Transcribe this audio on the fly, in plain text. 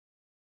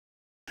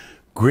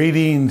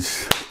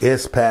Greetings,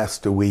 it's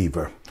Pastor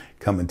Weaver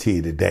coming to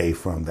you today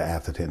from the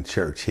Atherton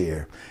Church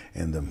here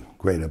in the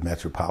greater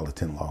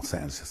metropolitan Los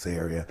Angeles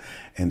area.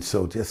 And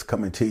so just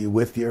coming to you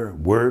with your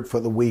word for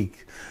the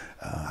week.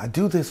 I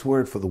do this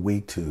word for the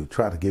week to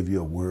try to give you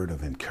a word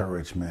of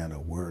encouragement, a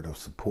word of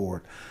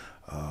support,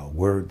 a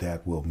word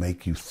that will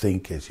make you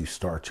think as you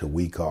start your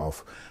week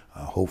off.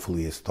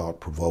 Hopefully it's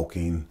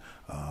thought-provoking.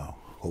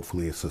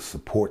 Hopefully it's a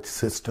support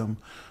system,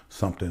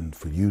 something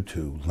for you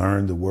to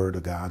learn the Word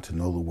of God, to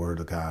know the Word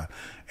of God,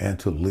 and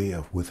to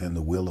live within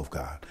the will of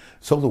God.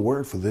 So the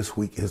word for this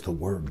week is the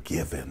word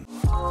given.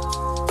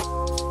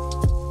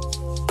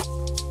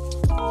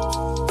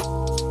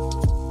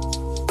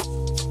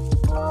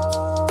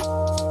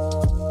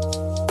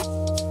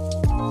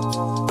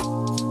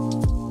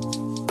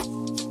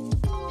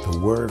 The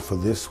word for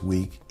this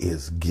week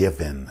is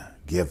given.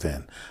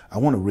 Given. I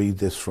want to read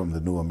this from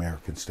the New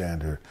American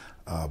Standard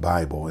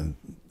Bible, and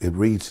it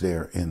reads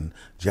there in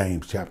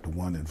James chapter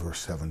 1 and verse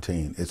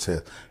 17. It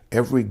says,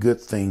 "Every good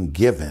thing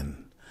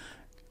given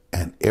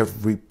and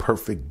every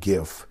perfect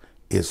gift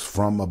is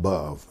from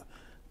above,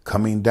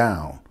 coming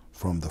down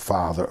from the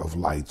Father of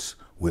lights,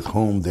 with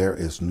whom there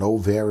is no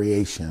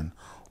variation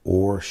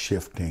or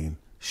shifting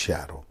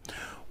shadow."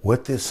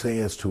 What this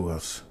says to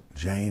us,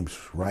 James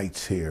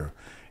writes here,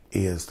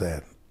 is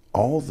that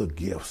all the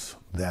gifts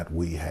that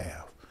we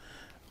have,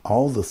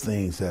 all the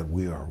things that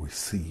we are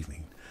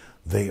receiving,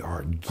 they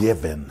are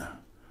given.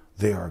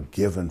 They are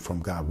given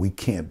from God. We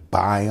can't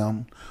buy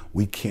them.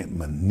 We can't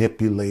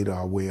manipulate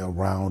our way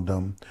around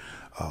them.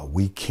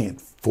 We can't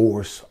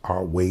force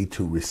our way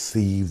to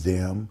receive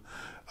them.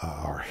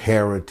 Our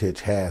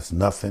heritage has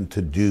nothing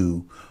to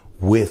do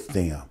with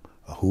them,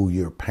 who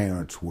your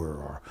parents were,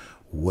 or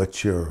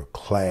what your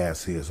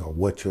class is, or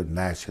what your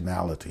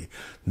nationality.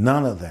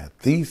 None of that.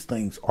 These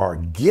things are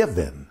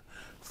given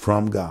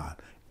from God.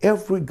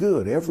 Every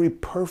good, every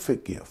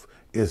perfect gift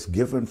is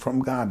given from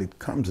God. It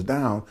comes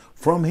down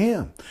from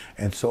Him.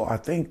 And so I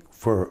think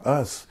for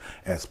us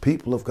as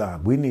people of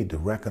God, we need to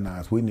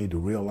recognize, we need to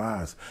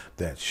realize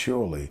that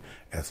surely,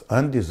 as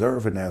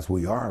undeserving as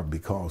we are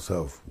because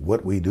of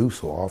what we do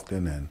so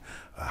often and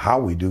how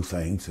we do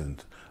things,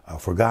 and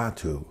for God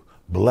to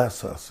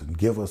bless us and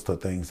give us the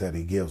things that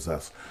He gives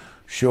us,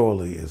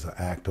 surely is an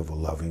act of a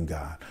loving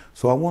God.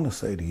 So I want to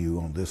say to you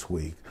on this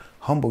week,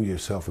 humble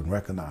yourself and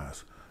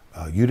recognize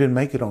you didn't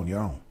make it on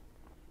your own.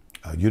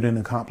 You didn't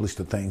accomplish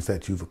the things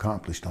that you've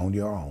accomplished on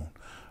your own.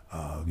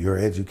 Your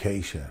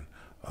education,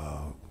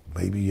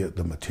 maybe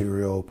the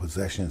material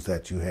possessions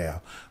that you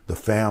have, the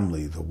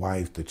family, the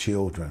wife, the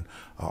children,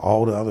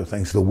 all the other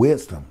things, the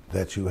wisdom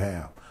that you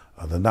have,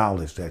 the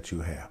knowledge that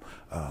you have,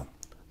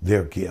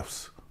 they're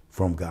gifts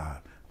from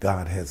God.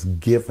 God has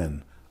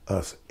given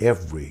us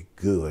every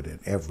good and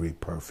every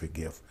perfect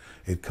gift.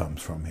 It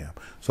comes from Him.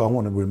 So I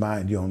want to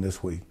remind you on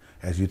this week,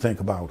 as you think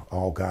about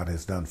all God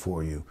has done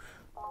for you,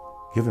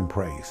 give Him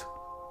praise,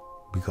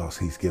 because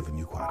He's given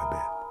you quite a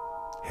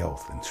bit.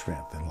 Health and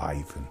strength and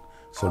life and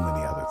so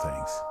many other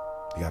things.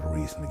 You got a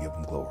reason to give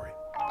Him glory.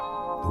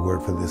 The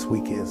word for this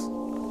week is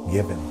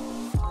given.